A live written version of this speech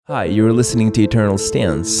Hi, you are listening to Eternal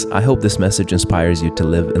Stance. I hope this message inspires you to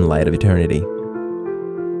live in light of eternity.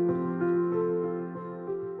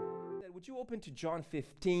 Would you open to John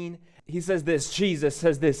 15? He says this, Jesus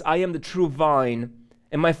says this, I am the true vine,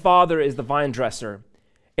 and my Father is the vine dresser.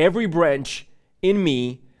 Every branch in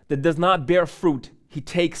me that does not bear fruit, he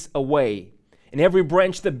takes away. And every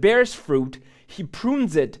branch that bears fruit, he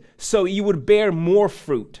prunes it so you would bear more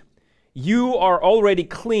fruit. You are already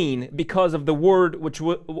clean because of the word which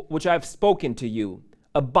I have spoken to you.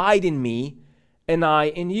 Abide in me, and I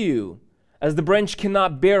in you. As the branch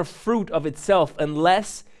cannot bear fruit of itself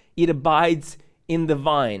unless it abides in the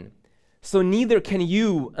vine, so neither can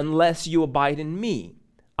you unless you abide in me.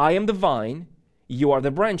 I am the vine, you are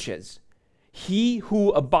the branches. He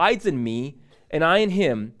who abides in me, and I in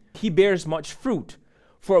him, he bears much fruit.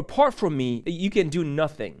 For apart from me, you can do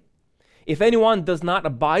nothing. If anyone does not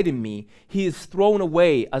abide in me, he is thrown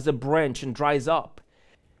away as a branch and dries up.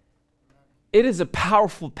 It is a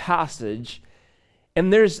powerful passage,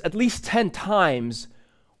 and there's at least 10 times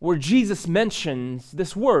where Jesus mentions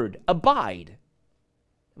this word, abide.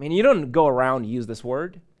 I mean, you don't go around and use this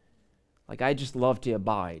word. Like, I just love to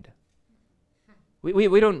abide.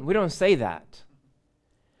 We don't say that.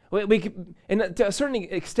 And to a certain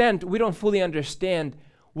extent, we don't fully understand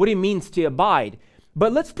what it means to abide.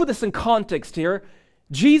 But let's put this in context here.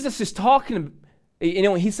 Jesus is talking,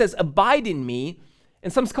 he says, abide in me.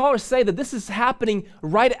 And some scholars say that this is happening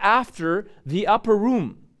right after the upper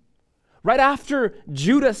room. Right after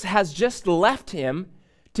Judas has just left him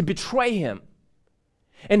to betray him.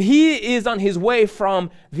 And he is on his way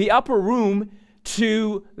from the upper room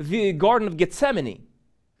to the Garden of Gethsemane.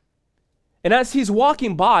 And as he's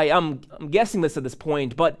walking by, I'm guessing this at this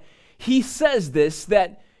point, but he says this,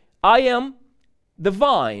 that I am the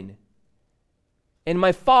vine, and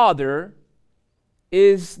my Father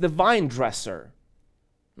is the vine dresser.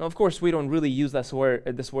 Now, of course, we don't really use this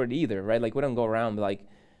word either, right? Like, we don't go around like,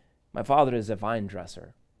 my Father is a vine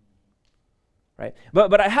dresser, right?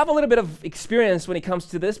 But I have a little bit of experience when it comes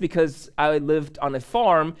to this because I lived on a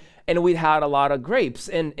farm, and we had a lot of grapes,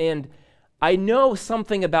 and I know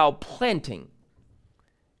something about planting.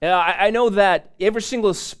 I know that every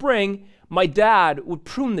single spring, my dad would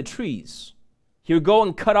prune the trees. He would go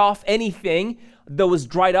and cut off anything that was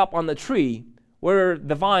dried up on the tree, where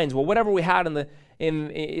the vines, well, whatever we had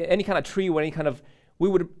in any kind of tree or we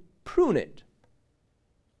would prune it.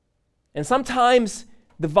 And sometimes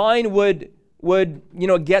the vine would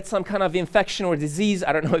get some kind of infection or disease.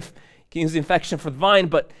 I don't know if you can use infection for the vine,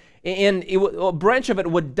 but a branch of it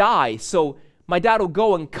would die. So my dad would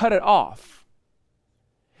go and cut it off.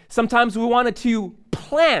 Sometimes we wanted to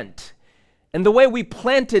plant. And the way we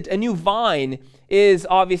planted a new vine is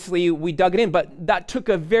obviously we dug it in, but that took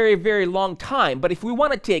a very, very long time. But if we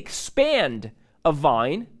wanted to expand a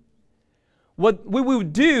vine, what we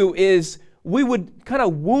would do is we would kind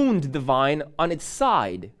of wound the vine on its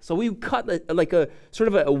side. So we would cut like a sort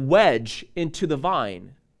of a wedge into the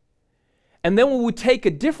vine. And then we would take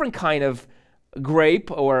a different kind of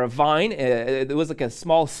grape or a vine, it was like a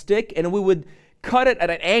small stick, and we would cut it at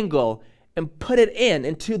an angle and put it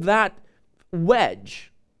into that wedge.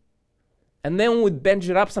 And then we'd bench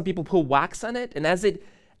it up. Some people put wax on it, and as it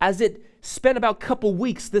spent about a couple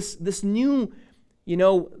weeks, this new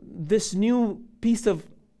piece of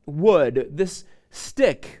wood, this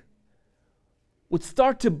stick, would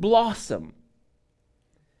start to blossom,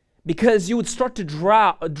 because you would start to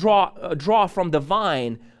draw from the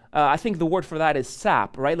vine. I think the word for that is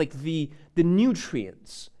sap, right? Like the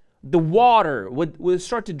nutrients, the water would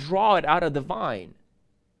start to draw it out of the vine.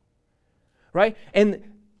 Right? And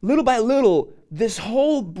little by little, this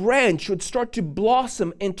whole branch would start to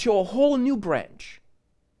blossom into a whole new branch.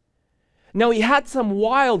 Now, he had some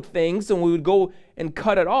wild things, and we would go and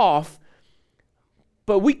cut it off,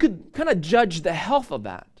 but we could kind of judge the health of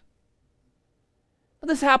that. Now,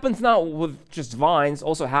 this happens not with just vines,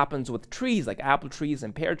 also happens with trees, like apple trees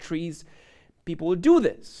and pear trees. People would do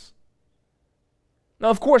this. Now,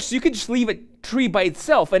 of course, you could just leave a tree by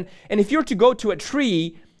itself, and if you're to go to a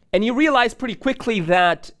tree, and you realize pretty quickly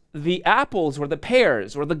that the apples or the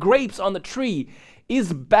pears or the grapes on the tree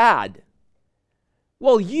is bad,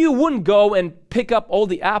 well, you wouldn't go and pick up all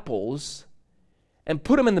the apples and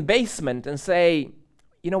put them in the basement and say,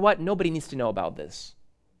 you know what, nobody needs to know about this.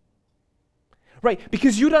 Right?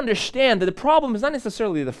 Because you'd understand that the problem is not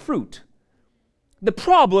necessarily the fruit. The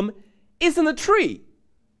problem is in the tree.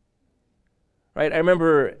 Right? I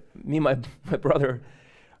remember me and my brother,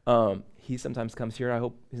 he sometimes comes here. I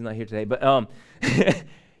hope he's not here today. But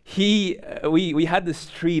we had this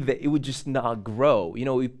tree that it would just not grow. You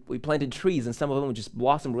know, we planted trees and some of them would just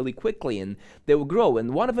blossom really quickly and they would grow.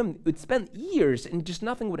 And one of them would spend years and just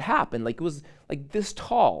nothing would happen. Like it was like this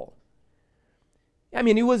tall. I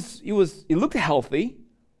mean, it looked healthy,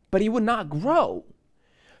 but he would not grow.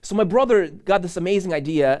 So my brother got this amazing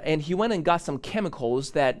idea, and he went and got some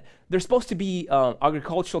chemicals that they're supposed to be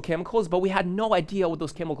agricultural chemicals, but we had no idea what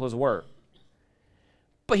those chemicals were.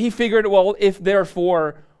 But he figured, well, if they're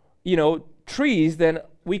for, trees, then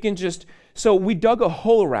we can just, so we dug a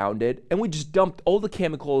hole around it, and we just dumped all the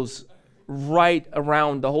chemicals right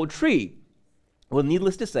around the whole tree. Well,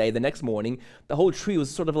 needless to say, the next morning, the whole tree was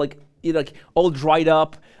sort of like all dried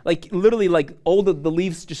up, like literally like all the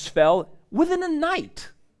leaves just fell within a night.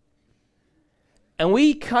 And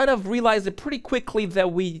we kind of realized it pretty quickly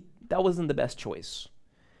that wasn't the best choice.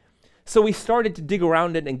 So we started to dig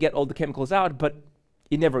around it and get all the chemicals out, but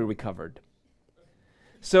it never recovered.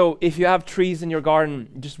 So if you have trees in your garden,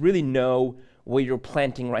 just really know what you're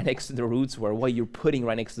planting right next to the roots or what you're putting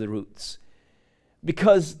right next to the roots.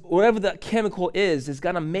 Because whatever that chemical is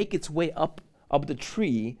going to make its way up the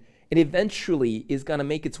tree, and eventually is going to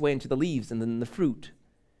make its way into the leaves and then the fruit.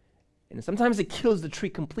 And sometimes it kills the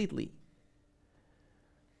tree completely.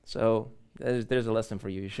 So there's a lesson for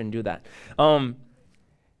you. You shouldn't do that. But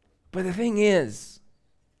the thing is,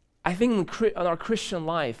 I think in our Christian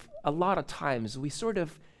life, a lot of times we sort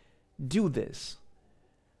of do this,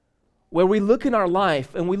 where we look in our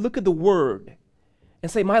life and we look at the Word and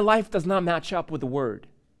say, my life does not match up with the Word.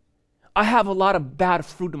 I have a lot of bad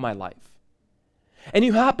fruit in my life. And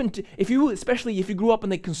you happen to, especially if you grew up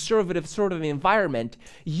in a conservative sort of environment,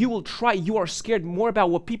 you are scared more about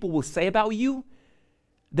what people will say about you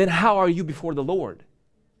than how are you before the Lord.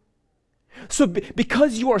 So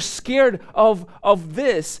because you are scared of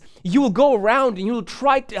this, you will go around and you will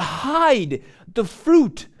try to hide the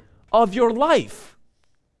fruit of your life.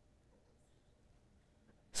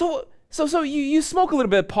 So you smoke a little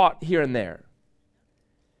bit of pot here and there.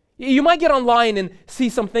 You might get online and see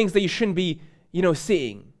some things that you shouldn't be,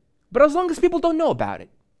 seeing. But as long as people don't know about it.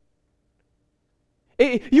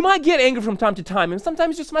 You might get angry from time to time, and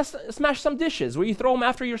sometimes you smash some dishes where you throw them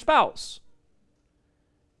after your spouse.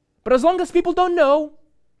 But as long as people don't know,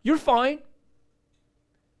 you're fine.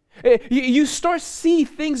 You start see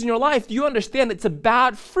things in your life, you understand it's a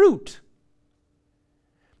bad fruit.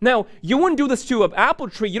 Now, you wouldn't do this to an apple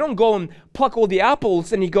tree. You don't go and pluck all the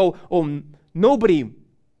apples and you go, oh, nobody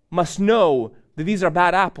must know that these are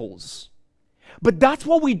bad apples. But that's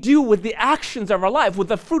what we do with the actions of our life, with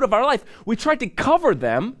the fruit of our life. We try to cover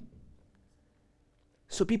them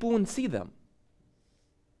so people wouldn't see them.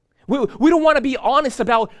 We don't want to be honest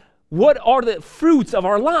about what are the fruits of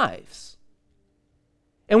our lives.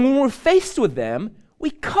 And when we're faced with them, we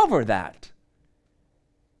cover that.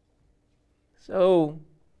 So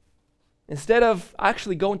instead of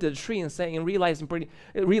actually going to the tree and saying and realizing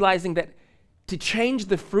that to change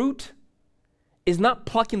the fruit is not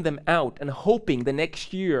plucking them out and hoping the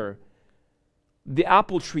next year the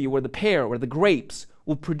apple tree or the pear or the grapes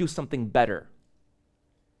will produce something better.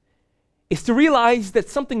 It's to realize that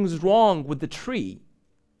something's wrong with the tree.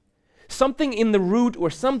 Something in the root or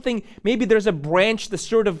something, maybe there's a branch that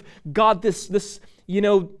sort of got this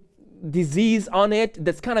disease on it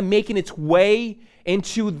that's kind of making its way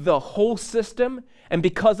into the whole system. And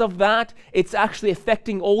because of that, it's actually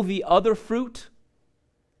affecting all the other fruit.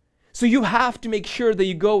 So you have to make sure that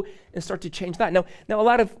you go and start to change that. Now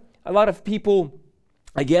a lot of people,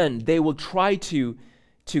 again, they will try to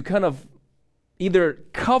kind of either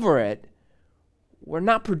cover it or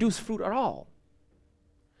not produce fruit at all.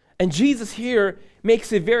 And Jesus here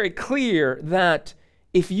makes it very clear that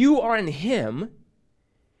if you are in Him,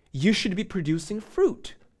 you should be producing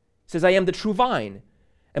fruit. He says, I am the true vine,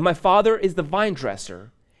 and my Father is the vine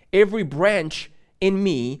dresser. Every branch in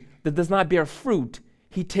me that does not bear fruit,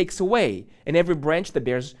 He takes away. And every branch that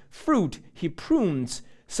bears fruit, He prunes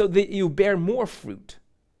so that you bear more fruit.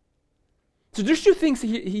 So there's two things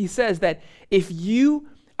he says, that if you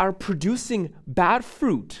are producing bad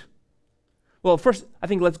fruit, well, first, I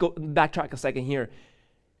think let's go backtrack a second here.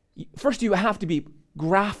 First, you have to be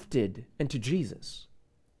grafted into Jesus.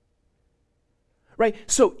 Right?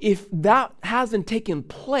 So if that hasn't taken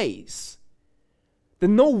place,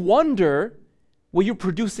 then no wonder what you're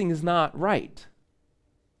producing is not right.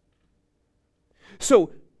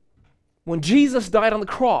 So when Jesus died on the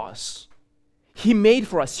cross, He made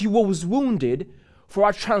for us, He was wounded for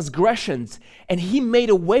our transgressions, and He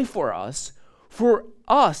made a way for us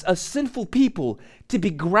as sinful people, to be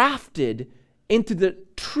grafted into the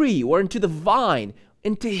tree or into the vine,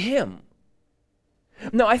 into Him.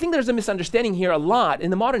 No, I think there's a misunderstanding here a lot. In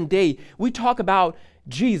the modern day, we talk about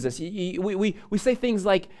Jesus. We say things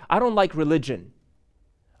like, I don't like religion.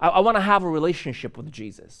 I want to have a relationship with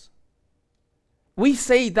Jesus. We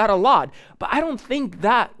say that a lot, but I don't think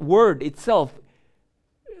that word itself,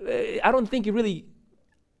 I don't think it really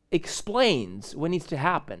explains what needs to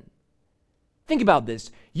happen. Think about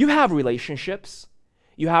this. You have relationships.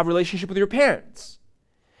 You have a relationship with your parents.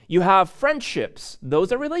 You have friendships.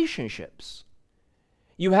 Those are relationships.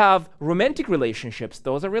 You have romantic relationships.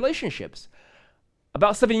 Those are relationships.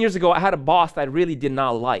 About 7 years ago, I had a boss that I really did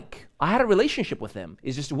not like. I had a relationship with him.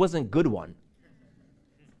 It just wasn't a good one.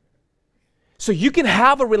 So you can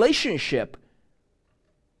have a relationship,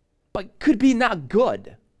 but could be not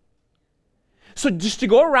good. So just to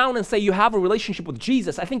go around and say you have a relationship with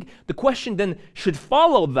Jesus, I think the question then should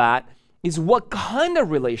follow that is what kind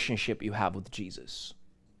of relationship you have with Jesus.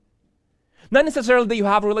 Not necessarily that you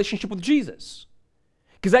have a relationship with Jesus.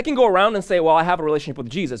 Because I can go around and say, well, I have a relationship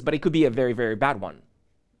with Jesus, but it could be a very, very bad one.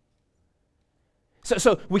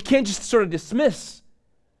 So we can't just sort of dismiss.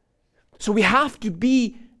 So we have to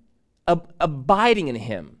be abiding in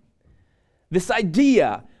him. This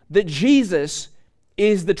idea that Jesus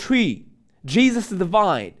is the tree, Jesus is the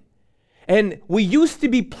vine, and we used to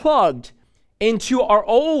be plugged into our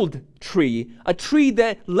old tree, a tree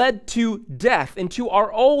that led to death, into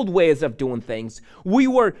our old ways of doing things. We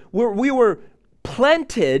were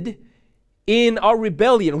planted in our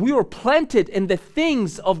rebellion. We were planted in the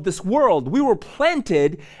things of this world. We were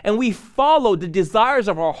planted and we followed the desires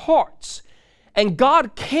of our hearts. And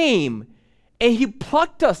God came and he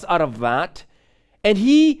plucked us out of that, and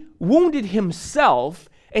he wounded himself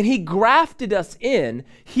and he grafted us in.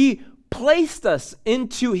 He placed us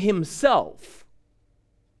into himself.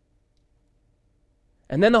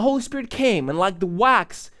 And then the Holy Spirit came, and like the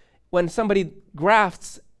wax, when somebody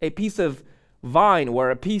grafts a piece of vine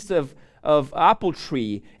or a piece of apple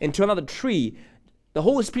tree into another tree, the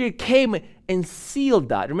Holy Spirit came and sealed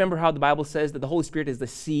that. Remember how the Bible says that the Holy Spirit is the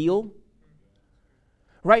seal?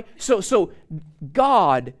 Right? So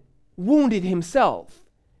God wounded himself,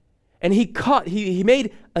 and he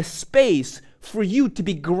made a space for you to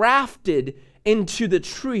be grafted into the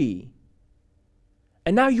tree.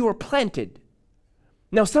 And now you are planted.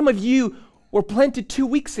 Now some of you were planted 2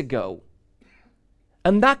 weeks ago,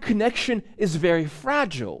 and that connection is very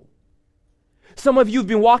fragile. Some of you have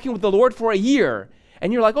been walking with the Lord for a year,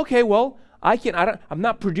 and you're like, okay, well, I'm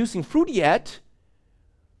not producing fruit yet,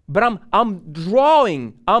 but I'm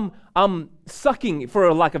drawing, I'm sucking,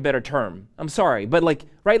 for lack of a better term. I'm sorry, but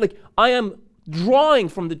I am drawing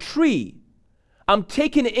from the tree. I'm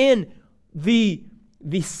taking in the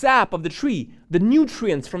sap of the tree, the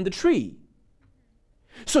nutrients from the tree.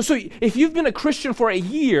 So if you've been a Christian for a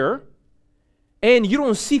year and you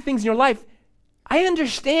don't see things in your life, I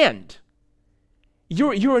understand.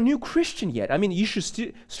 You're a new Christian yet. I mean, you should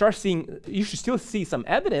still see some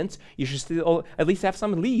evidence. You should still at least have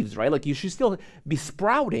some leaves, right? Like you should still be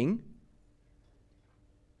sprouting.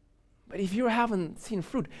 But if you haven't seen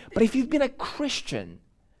fruit, but if you've been a Christian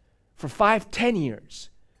for 5, 10 years,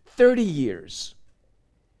 30 years,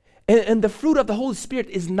 and the fruit of the Holy Spirit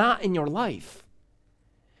is not in your life,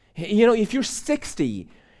 you know, if you're 60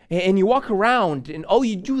 and you walk around and all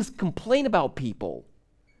you do is complain about people,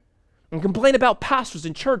 and complain about pastors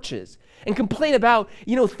and churches, and complain about,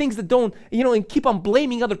 things that don't, and keep on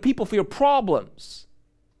blaming other people for your problems,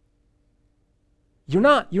 you're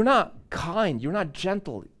not kind, you're not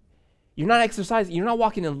gentle, you're not exercising, you're not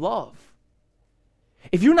walking in love.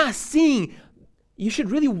 If you're not seeing, you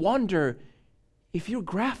should really wonder if you're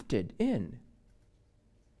grafted in.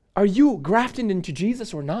 Are you grafted into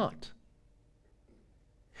Jesus or not?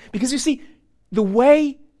 Because you see, the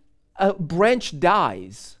way a branch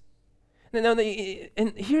dies,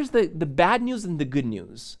 and here's the bad news and the good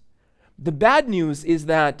news. The bad news is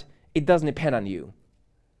that it doesn't depend on you,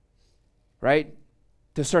 right?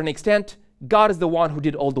 To a certain extent, God is the one who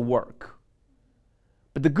did all the work.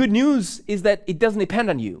 But the good news is that it doesn't depend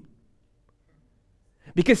on you,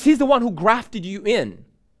 because he's the one who grafted you in.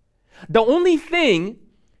 The only thing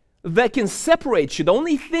that can separate you, the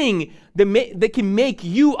only thing that can make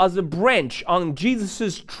you as a branch on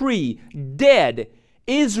Jesus' tree dead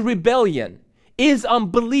is rebellion, is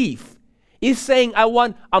unbelief, is saying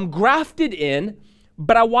I'm grafted in,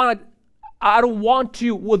 but I don't want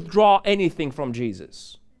to withdraw anything from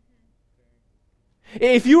Jesus.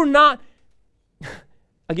 If you're not,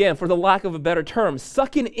 again, for the lack of a better term,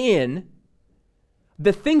 sucking in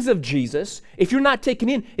the things of Jesus, if you're not taken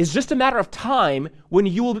in, it's just a matter of time when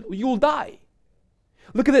you'll die.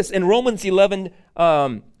 Look at this in Romans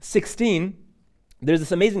 11:16. there's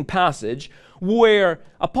this amazing passage where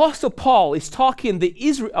Apostle Paul is talking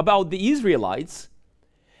about the Israelites,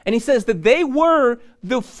 and he says that they were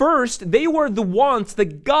the first, they were the ones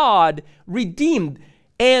that God redeemed.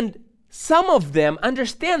 And some of them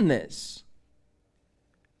understand this.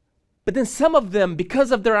 But then some of them,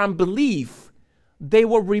 because of their unbelief, they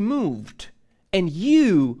were removed, and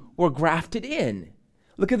you were grafted in.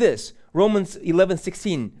 Look at this, Romans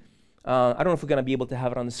 11:16. I don't know if we're going to be able to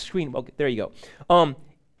have it on the screen. Okay, there you go.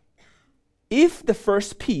 If the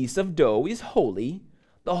first piece of dough is holy,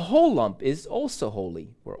 the whole lump is also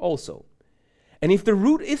holy, or also. And if the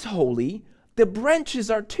root is holy, the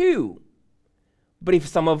branches are too. But if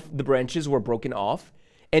some of the branches were broken off,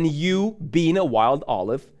 and you being a wild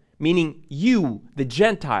olive, meaning you, the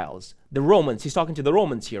Gentiles, the Romans, he's talking to the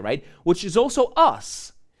Romans here, right? Which is also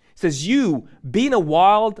us. He says, you being a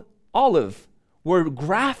wild olive were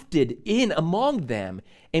grafted in among them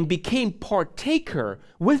and became partaker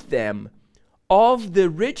with them of the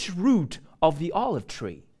rich root of the olive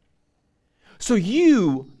tree. So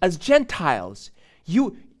you, as Gentiles,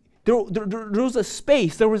 there was a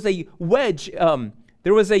space, there was a wedge,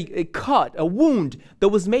 there was a cut, a wound that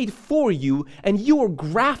was made for you, and you were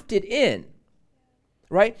grafted in,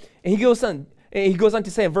 right? And he goes on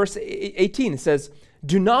to say in verse 18, it says,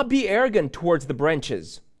 do not be arrogant towards the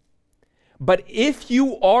branches. But if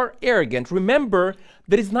you are arrogant, remember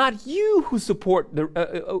that it's not you who supports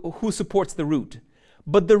the root,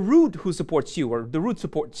 but the root who supports you, or the root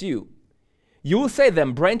supports you. You will say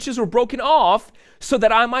them, branches were broken off so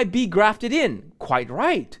that I might be grafted in. Quite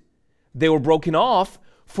right. They were broken off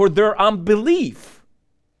for their unbelief.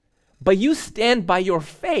 But you stand by your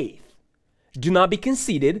faith. Do not be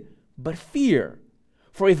conceited, but fear.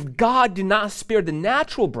 For if God did not spare the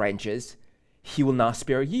natural branches, he will not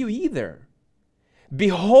spare you either.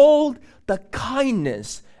 Behold the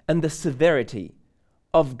kindness and the severity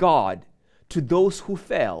of God to those who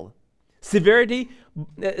fail. Severity,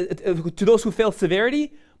 to those who fail,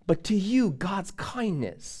 severity, but to you, God's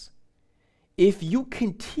kindness. If you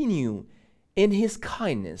continue in his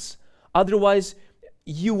kindness, otherwise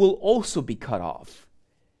you will also be cut off.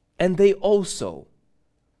 And they also,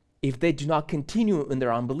 if they do not continue in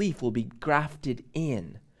their unbelief, will be grafted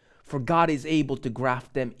in. For God is able to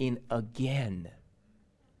graft them in again.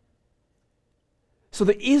 So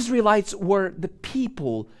the Israelites were the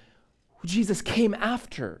people who Jesus came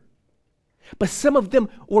after. But some of them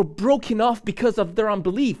were broken off because of their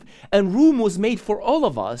unbelief, and room was made for all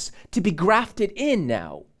of us to be grafted in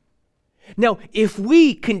now. Now, if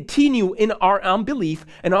we continue in our unbelief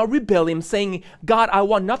and our rebellion, saying, God, I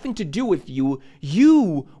want nothing to do with you,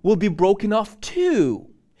 you will be broken off too.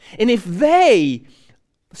 And if they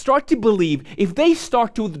start to believe, if they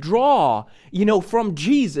start to withdraw, from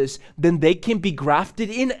Jesus, then they can be grafted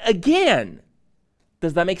in again.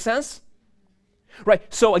 Does that make sense? Right,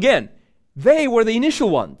 so again, they were the initial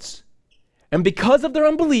ones. And because of their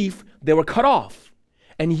unbelief, they were cut off.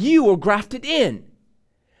 And you were grafted in.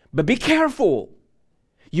 But be careful.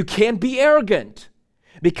 You can't be arrogant.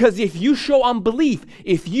 Because if you show unbelief,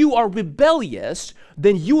 if you are rebellious,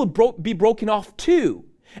 then you will be broken off too.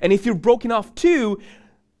 And if you're broken off too,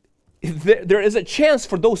 there is a chance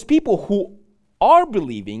for those people who are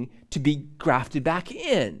believing to be grafted back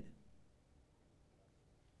in.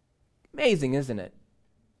 Amazing, isn't it?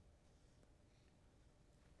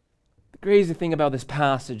 The crazy thing about this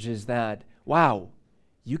passage is that, wow,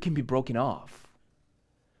 you can be broken off.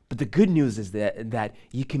 But the good news is that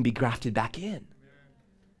you can be grafted back in.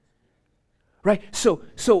 Right? So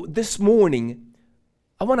this morning,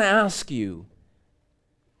 I want to ask you,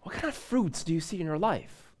 what kind of fruits do you see in your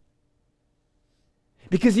life?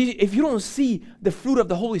 Because if you don't see the fruit of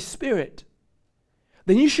the Holy Spirit,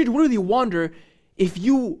 then you should really wonder if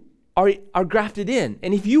you are grafted in.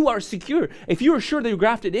 And if you are secure, if you are sure that you're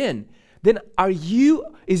grafted in, then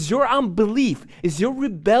is your unbelief, is your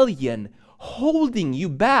rebellion holding you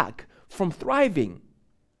back from thriving,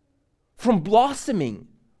 from blossoming,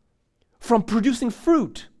 from producing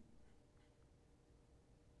fruit?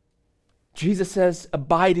 Jesus says,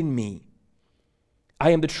 abide in me. I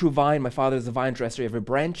am the true vine, my Father is the vine dresser. Every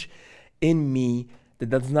branch in me that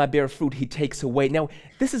does not bear fruit, he takes away. Now,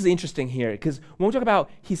 this is interesting here, because when we talk about,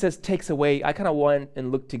 he says takes away, I kind of went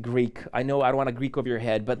and looked to Greek. I know I don't want to Greek over your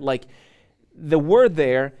head, but the word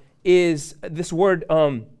there is this word,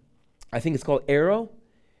 I think it's called arrow.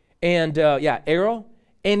 And arrow.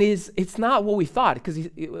 And it's not what we thought, because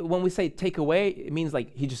when we say take away, it means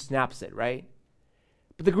he just snaps it, right?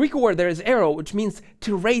 But the Greek word there is arrow, which means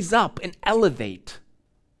to raise up and elevate.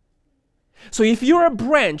 So if you're a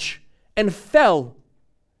branch and fell,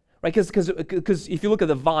 right? Because if you look at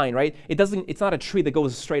the vine, right, it's not a tree that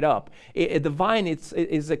goes straight up. The vine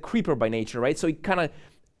is a creeper by nature, right? So it kind of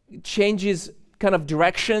changes kind of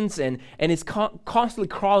directions and is constantly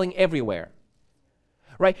crawling everywhere,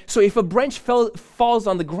 right? So if a branch falls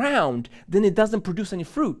on the ground, then it doesn't produce any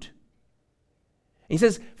fruit. He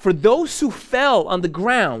says, for those who fell on the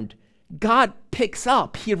ground, God picks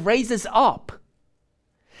up, he raises up.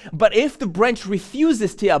 But if the branch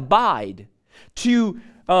refuses to abide, to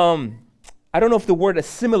I don't know if the word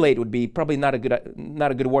assimilate would be probably not a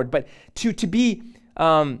good word, but to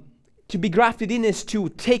be grafted in is to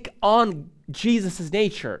take on Jesus'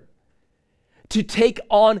 nature, to take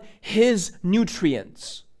on his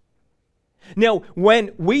nutrients. Now,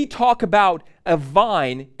 when we talk about a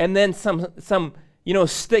vine and then some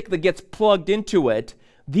stick that gets plugged into it,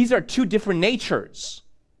 these are two different natures.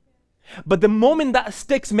 But the moment that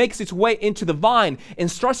stick makes its way into the vine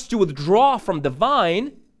and starts to withdraw from the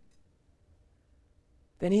vine,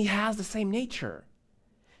 then he has the same nature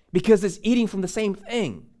because it's eating from the same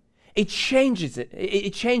thing. It changes it.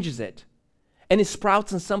 It changes it. And it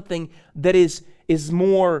sprouts in something that is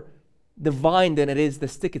more the vine than it is the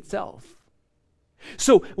stick itself.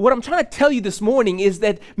 So what I'm trying to tell you this morning is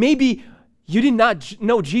that maybe you did not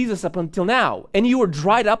know Jesus up until now, and you were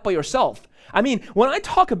dried up by yourself. I mean, when I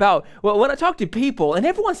talk to people, and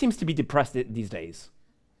everyone seems to be depressed these days.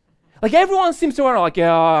 Like everyone seems to like,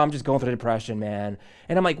 yeah, I'm just going through depression, man.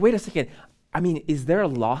 And I'm like, wait a second. I mean, is there a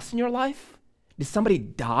loss in your life? Did somebody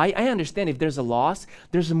die? I understand if there's a loss,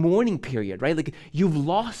 there's a mourning period, right? Like you've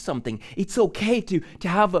lost something. It's okay to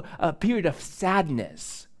have a period of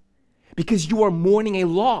sadness because you are mourning a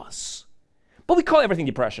loss. But we call everything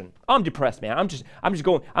depression. I'm depressed, man. I'm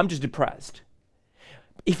just depressed.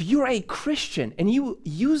 If you're a Christian and you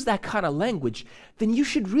use that kind of language, then you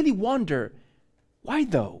should really wonder, why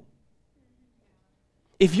though?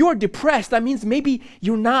 If you're depressed, that means maybe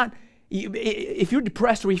you're not, if you're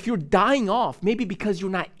depressed or if you're dying off, maybe because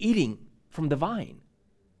you're not eating from the vine.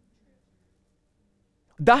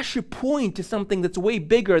 That should point to something that's way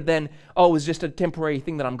bigger than, oh, it's just a temporary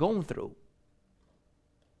thing that I'm going through.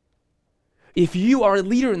 If you are a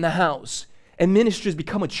leader in the house and ministry has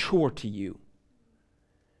become a chore to you,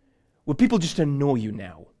 will people just annoy you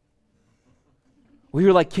now? Well,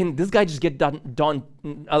 you're like, can this guy just get done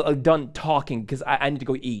talking because I need to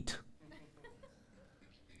go eat?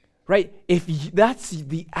 Right? If that's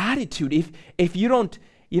the attitude, if you don't,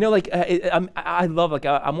 I love,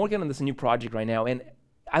 I'm working on this new project right now, and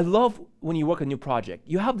I love when you work on a new project.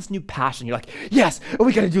 You have this new passion. You're like, yes, and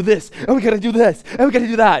we got to do this, and we got to do this, and we got to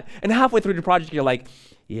do that. And halfway through the project, you're like,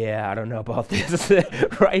 yeah, I don't know about this,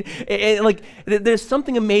 right? And like, there's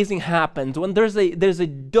something amazing happens when there's a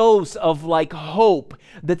dose of like hope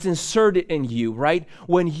that's inserted in you, right?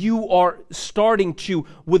 When you are starting to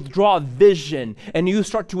withdraw vision and you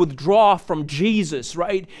start to withdraw from Jesus,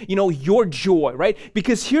 right? Your joy, right?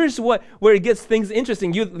 Because here's where it gets things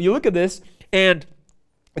interesting. You look at this and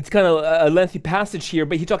it's kind of a lengthy passage here,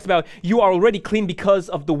 but he talks about you are already clean because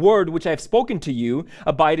of the word which I have spoken to you.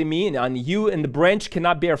 Abide in me, and on you, and the branch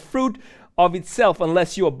cannot bear fruit of itself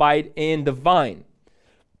unless you abide in the vine.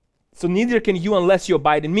 So neither can you unless you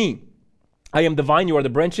abide in me. I am the vine, you are the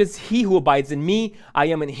branches. He who abides in me, I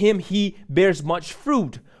am in him. He bears much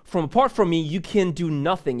fruit. Apart from me, you can do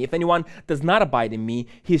nothing. If anyone does not abide in me,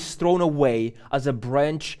 he is thrown away as a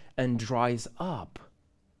branch and dries up.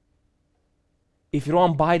 If you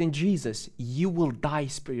don't abide in Jesus, you will die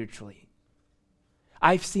spiritually.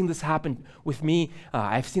 I've seen this happen with me.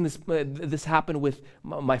 I've seen this happen with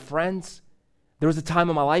my friends. There was a time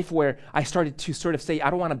in my life where I started to sort of say, I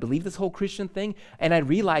don't want to believe this whole Christian thing. And I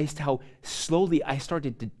realized how slowly I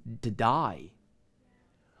started to die.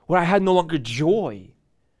 Where I had no longer joy.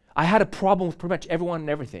 I had a problem with pretty much everyone and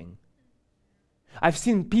everything. I've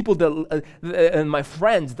seen people and my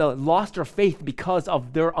friends that lost their faith because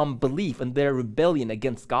of their unbelief and their rebellion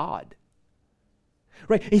against God.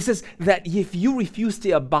 Right? He says that if you refuse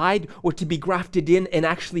to abide or to be grafted in and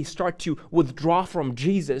actually start to withdraw from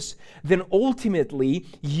Jesus, then ultimately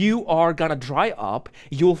you are gonna dry up,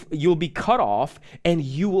 you'll be cut off, and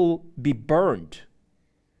you will be burned.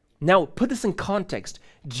 Now, put this in context.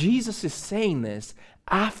 Jesus is saying this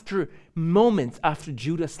moments after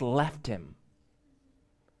Judas left him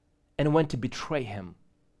and went to betray him.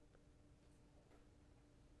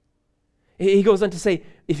 He goes on to say,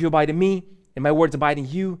 if you abide in me, and my words abide in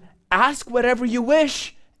you, ask whatever you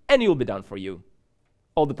wish, and it will be done for you.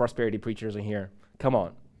 All the prosperity preachers are here. Come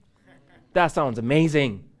on. That sounds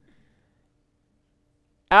amazing.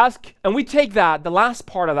 Ask, and we take that, the last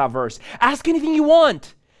part of that verse, ask anything you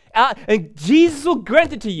want, and Jesus will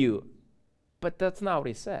grant it to you. But that's not what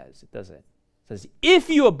he says, does it? It says, if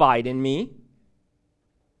you abide in me,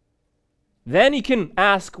 then you can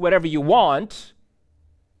ask whatever you want,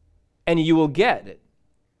 and you will get it.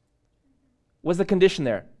 What's the condition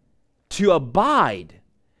there? To abide.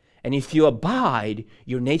 And if you abide,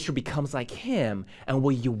 your nature becomes like him, and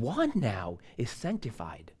what you want now is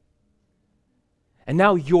sanctified. And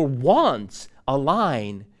now your wants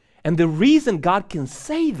align, and the reason God can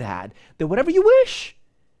say that whatever you wish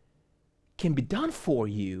can be done for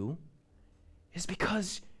you, is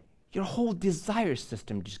because your whole desire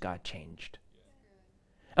system just got changed.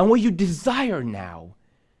 And what you desire now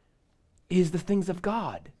is the things of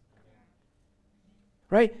God.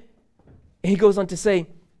 Right? And he goes on to say,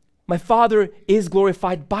 my Father is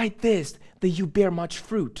glorified by this, that you bear much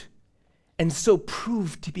fruit, and so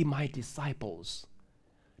prove to be my disciples.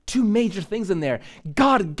 Two major things in there.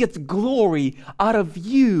 God gets glory out of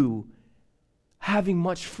you having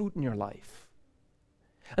much fruit in your life.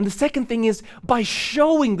 And the second thing is, by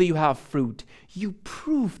showing that you have fruit, you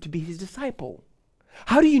prove to be his disciple.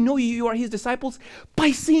 How do you know you are his disciples?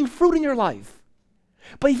 By seeing fruit in your life.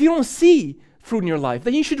 But if you don't see fruit in your life,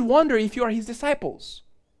 then you should wonder if you are his disciples.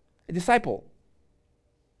 A disciple.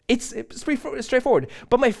 It's pretty straightforward.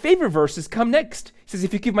 But my favorite verses come next. It says,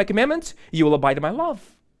 if you keep my commandments, you will abide in my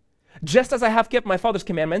love. Just as I have kept my Father's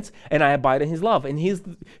commandments, and I abide in his love. And here's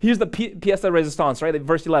the pièce de résistance, right?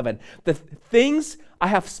 Verse 11. The things I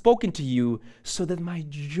have spoken to you, so that my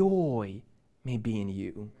joy may be in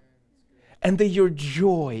you, and that your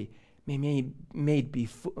joy may be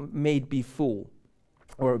full.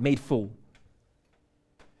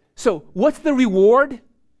 So, what's the reward?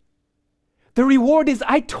 The reward is,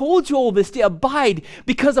 I told you all this to abide,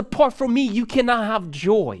 because apart from me, you cannot have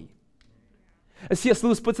joy. As C.S.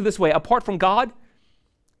 Lewis puts it this way, apart from God,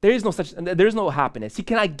 there is no happiness. He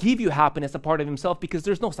cannot give you happiness apart of himself, because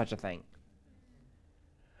there's no such a thing.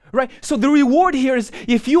 Right? So the reward here is,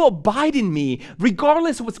 if you abide in me,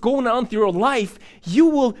 regardless of what's going on through your life, you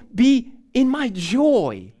will be in my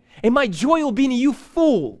joy. And my joy will be in you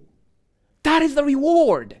full. That is the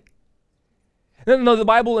reward. No, the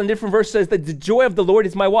Bible in different verses says that the joy of the Lord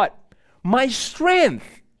is my what? My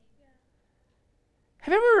strength.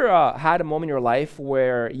 Have you ever had a moment in your life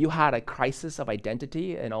where you had a crisis of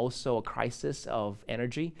identity and also a crisis of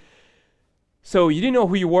energy? So you didn't know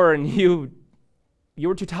who you were, and you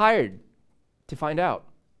were too tired to find out.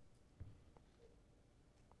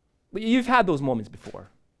 But you've had those moments before,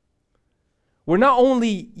 where not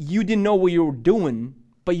only you didn't know what you were doing,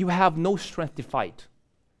 but you have no strength to fight,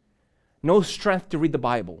 no strength to read the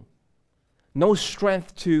Bible, no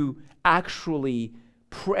strength to actually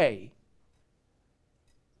pray.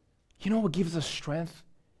 You know what gives us strength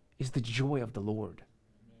is the joy of the Lord.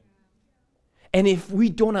 And if we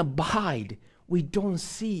don't abide, we don't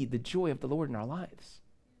see the joy of the Lord in our lives.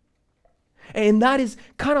 And that is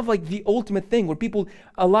kind of like the ultimate thing where people,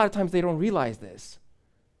 a lot of times they don't realize this.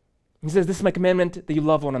 He says, this is my commandment, that you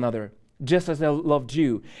love one another, just as I loved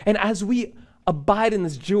you. And as we abide in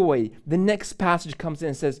this joy, the next passage comes in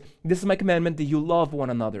and says, this is my commandment, that you love one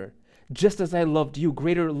another, just as I loved you.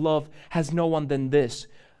 Greater love has no one than this,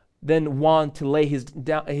 than one to lay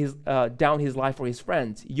down his life for his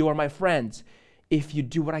friends. You are my friends if you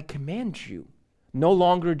do what I command you. No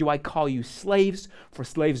longer do I call you slaves, for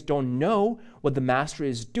slaves don't know what the master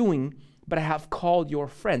is doing, but I have called your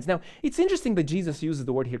friends. Now, it's interesting that Jesus uses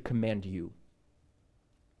the word here, command you.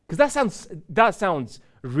 Because that sounds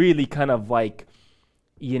really kind of like,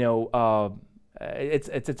 it's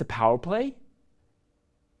a power play.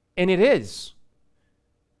 And it is.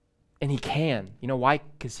 And he can. You know why?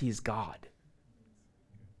 Because he's God.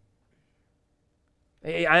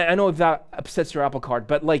 I know if that upsets your apple cart,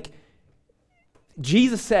 but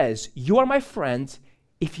Jesus says, you are my friends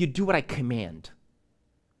if you do what I command.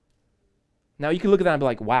 Now you can look at that and be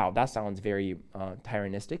like, wow, that sounds very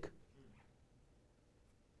tyrannistic.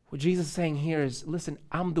 What Jesus is saying here is, listen,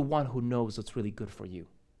 I'm the one who knows what's really good for you.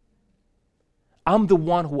 I'm the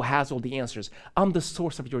one who has all the answers. I'm the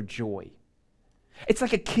source of your joy. It's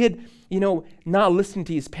like a kid, not listening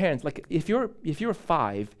to his parents. Like if you're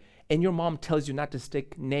 5 and your mom tells you not to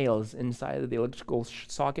stick nails inside of the electrical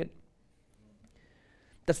socket,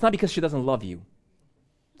 that's not because she doesn't love you.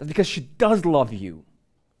 That's because she does love you.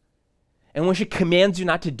 And when she commands you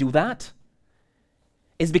not to do that,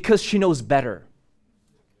 it's because she knows better.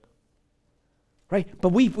 Right? But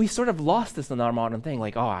we sort of lost this in our modern thing.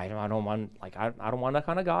 Like, I don't want that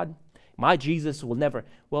kind of God. My Jesus will never.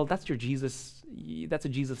 Well, that's your Jesus. That's a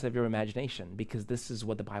Jesus of your imagination, because this is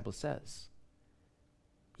what the Bible says.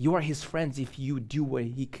 You are his friends if you do what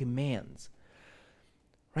he commands.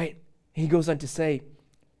 Right? He goes on to say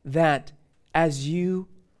that as you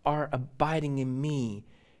are abiding in me,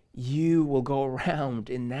 you will go around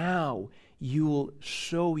and now you will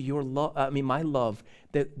show your love, my love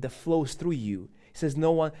that flows through you. He says,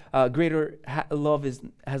 no one, greater love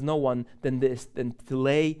has no one than this, than to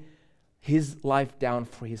lay his life down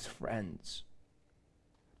for his friends.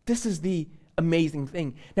 This is the amazing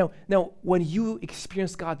thing. Now, when you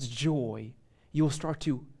experience God's joy, you'll start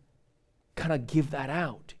to kind of give that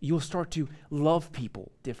out. You'll start to love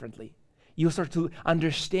people differently. You'll start to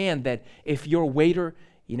understand that if your waiter,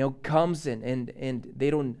 comes and they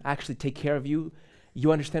don't actually take care of you,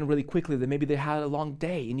 you understand really quickly that maybe they had a long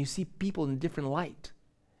day, and you see people in a different light.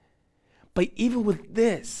 But even with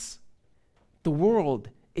this, the world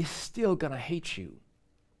is still gonna hate you.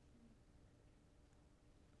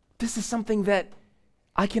 This is something that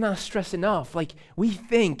I cannot stress enough. Like, we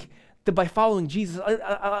think that by following Jesus,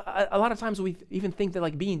 a lot of times we even think that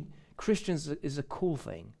like being Christians is a cool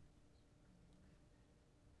thing.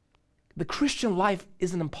 The Christian life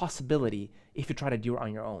is an impossibility if you try to do it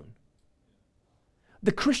on your own.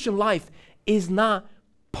 The Christian life is not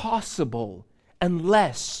possible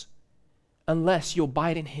unless you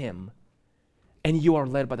abide in him and you are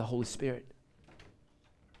led by the Holy Spirit.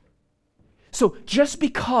 So just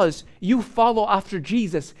because you follow after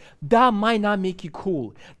Jesus, that might not make you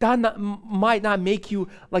cool. That might not make you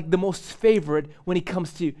like the most favorite when it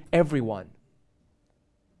comes to everyone.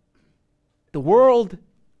 The world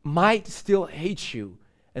might still hate you,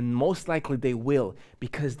 and most likely they will,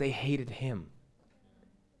 because they hated him.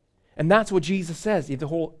 And that's what Jesus says. If the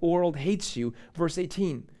whole world hates you, verse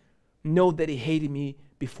 18, know that he hated me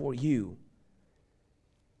before you.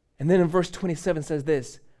 And then in verse 27 says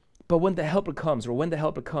this, but when the Helper comes,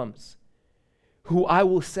 who I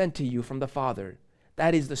will send to you from the Father,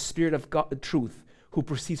 that is the Spirit of God, the truth, who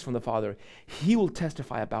proceeds from the Father, he will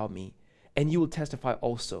testify about me, and you will testify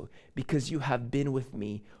also, because you have been with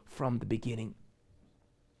me from the beginning.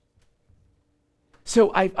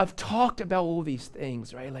 So I've talked about all these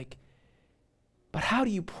things, right? Like, but how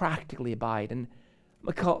do you practically abide? And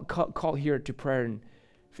I'm going to call here to prayer in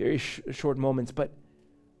very short moments, but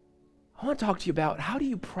I want to talk to you about how do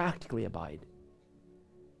you practically abide?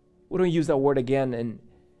 We don't use that word again, and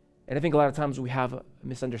I think a lot of times we have a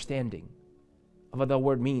misunderstanding of what that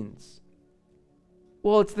word means.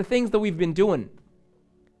 Well, it's the things that we've been doing.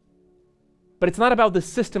 But it's not about the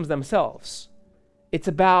systems themselves. It's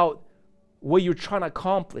about what you're trying to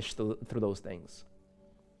accomplish through those things.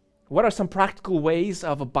 What are some practical ways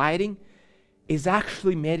of abiding? Is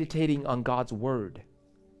actually meditating on God's word.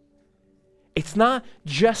 It's not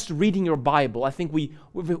just reading your Bible. I think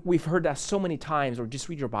we've heard that so many times, or just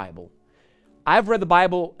read your Bible. I've read the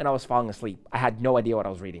Bible and I was falling asleep. I had no idea what I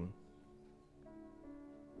was reading.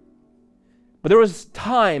 But there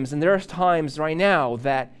are times right now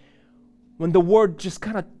that when the word just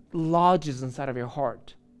kind of lodges inside of your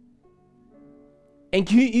heart,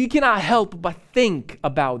 and you cannot help but think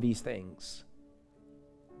about these things,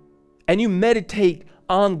 and you meditate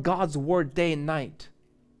on God's word day and night.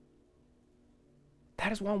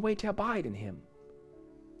 That is one way to abide in him,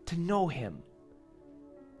 to know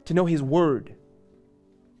his word.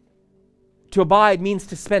 To abide means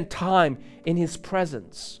to spend time in his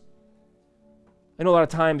presence. I know a lot of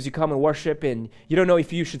times you come and worship and you don't know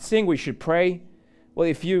if you should sing or you should pray. Well,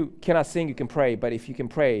 if you cannot sing, you can pray. But if you can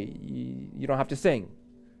pray, you don't have to sing.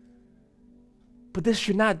 But this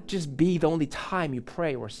should not just be the only time you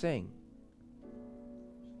pray or sing.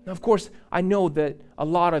 Now, of course, I know that a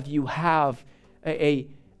lot of you have a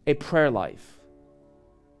prayer life.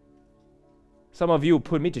 Some of you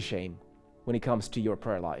put me to shame when it comes to your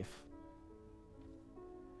prayer life.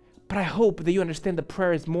 But I hope that you understand that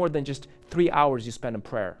prayer is more than just 3 hours you spend in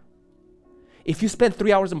prayer. If you spent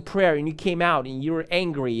 3 hours in prayer and you came out and you were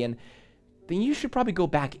angry, then you should probably go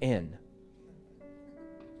back in.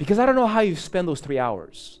 Because I don't know how you spend those 3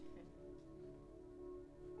 hours.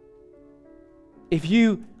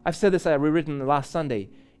 I've said this, I rewritten last Sunday,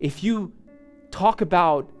 if you talk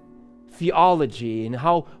about theology and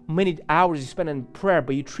how many hours you spend in prayer,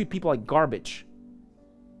 but you treat people like garbage,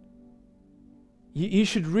 you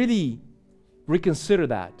should really reconsider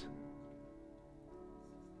that.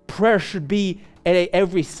 Prayer should be an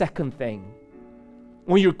every second thing,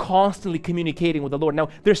 when you're constantly communicating with the Lord. Now,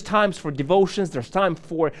 there's times for devotions, there's time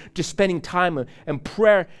for just spending time and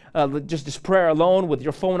prayer, just prayer alone with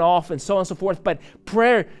your phone off and so on and so forth, but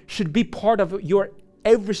prayer should be part of your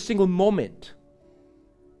every single moment.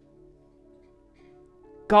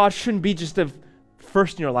 God shouldn't be just the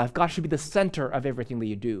first in your life. God should be the center of everything that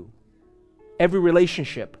you do. Every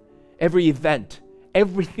relationship, every event,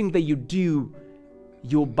 everything that you do,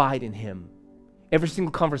 you abide in him. Every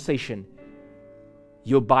single conversation,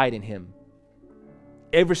 you abide in Him.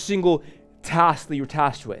 Every single task that you're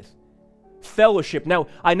tasked with. Fellowship. Now,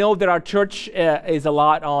 I know that our church is a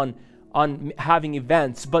lot on having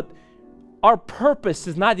events, but our purpose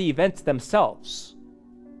is not the events themselves.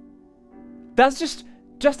 That's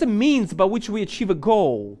just a means by which we achieve a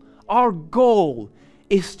goal. Our goal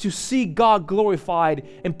is to see God glorified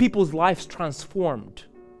and people's lives transformed.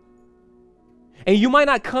 And you might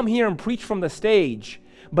not come here and preach from the stage,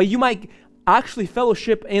 but you might actually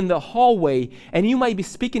fellowship in the hallway, and you might be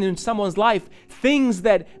speaking in someone's life things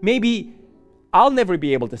that maybe I'll never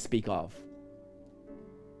be able to speak of.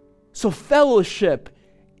 So fellowship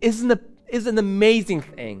is an amazing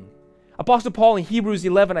thing. Apostle Paul in Hebrews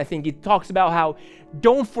 11, I think, he talks about how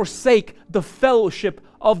don't forsake the fellowship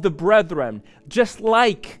of the brethren, just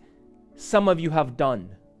like some of you have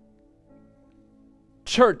done.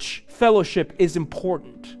 Church fellowship is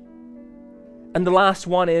important. And the last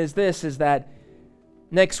one is that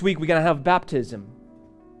next week we're going to have baptism.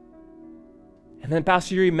 And then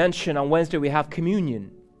Pastor Yuri mentioned on Wednesday we have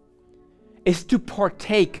communion. It's to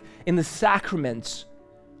partake in the sacraments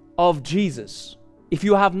of Jesus. If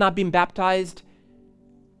you have not been baptized,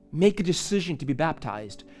 make a decision to be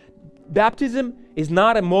baptized. Baptism is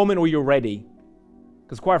not a moment where you're ready.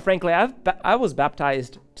 Because quite frankly, I was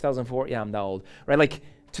baptized 2004. Yeah, I'm that old. Right? Like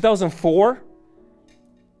 2004.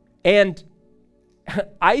 And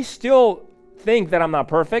I still think that I'm not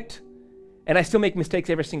perfect. And I still make mistakes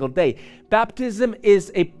every single day. Baptism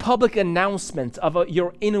is a public announcement of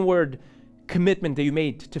your inward commitment that you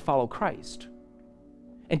made to follow Christ.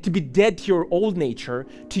 And to be dead to your old nature,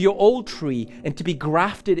 to your old tree, and to be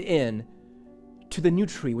grafted in to the new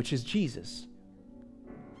tree, which is Jesus.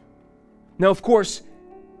 Now, of course,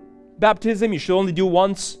 baptism you should only do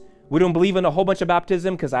once. We don't believe in a whole bunch of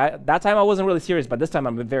baptism because that time I wasn't really serious, but this time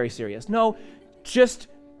I'm very serious. No, just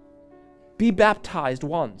be baptized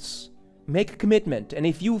once. Make a commitment. And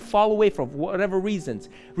if you fall away for whatever reasons,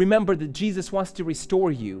 remember that Jesus wants to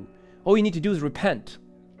restore you. All you need to do is repent.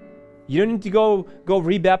 You don't need to go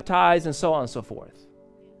re-baptize and so on and so forth.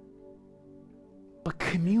 But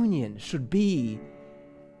communion should be,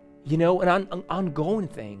 an ongoing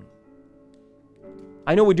thing.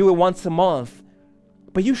 I know we do it once a month,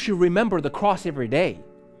 but you should remember the cross every day.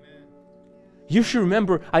 You should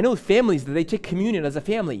remember, I know families that they take communion as a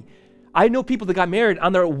family. I know people that got married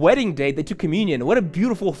on their wedding day, they took communion. What a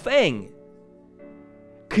beautiful thing.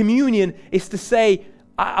 Communion is to say,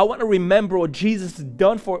 I want to remember what Jesus has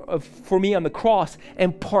done for me on the cross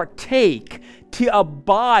and partake, to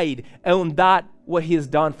abide on that, what He has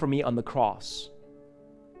done for me on the cross.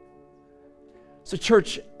 So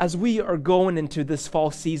church, as we are going into this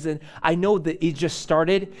fall season, I know that it just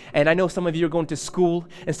started, and I know some of you are going to school,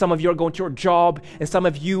 and some of you are going to your job, and some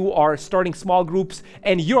of you are starting small groups,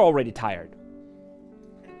 and you're already tired.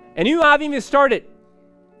 And you haven't even started.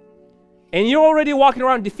 And you're already walking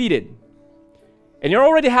around defeated. And you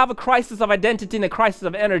already have a crisis of identity and a crisis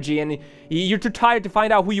of energy, and you're too tired to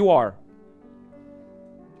find out who you are.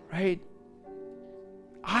 Right?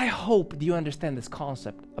 I hope that you understand this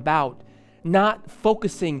concept about not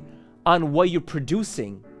focusing on what you're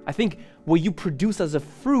producing. I think what you produce as a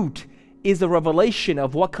fruit is a revelation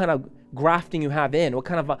of what kind of grafting you have in, what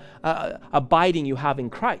kind of abiding you have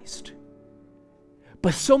in Christ.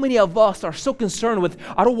 But so many of us are so concerned with,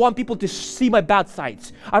 I don't want people to see my bad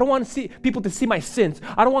sides. I don't want people to see my sins.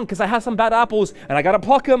 I don't want, because I have some bad apples and I got to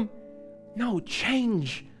pluck them. No,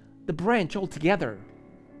 change the branch altogether.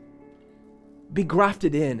 Be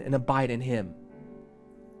grafted in and abide in Him.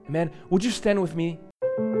 Amen. Would you stand with me?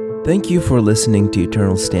 Thank you for listening to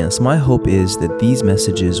Eternal Stance. My hope is that these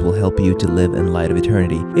messages will help you to live in light of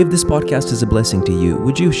eternity. If this podcast is a blessing to you,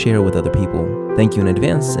 would you share with other people? Thank you in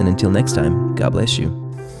advance, and until next time, God bless you.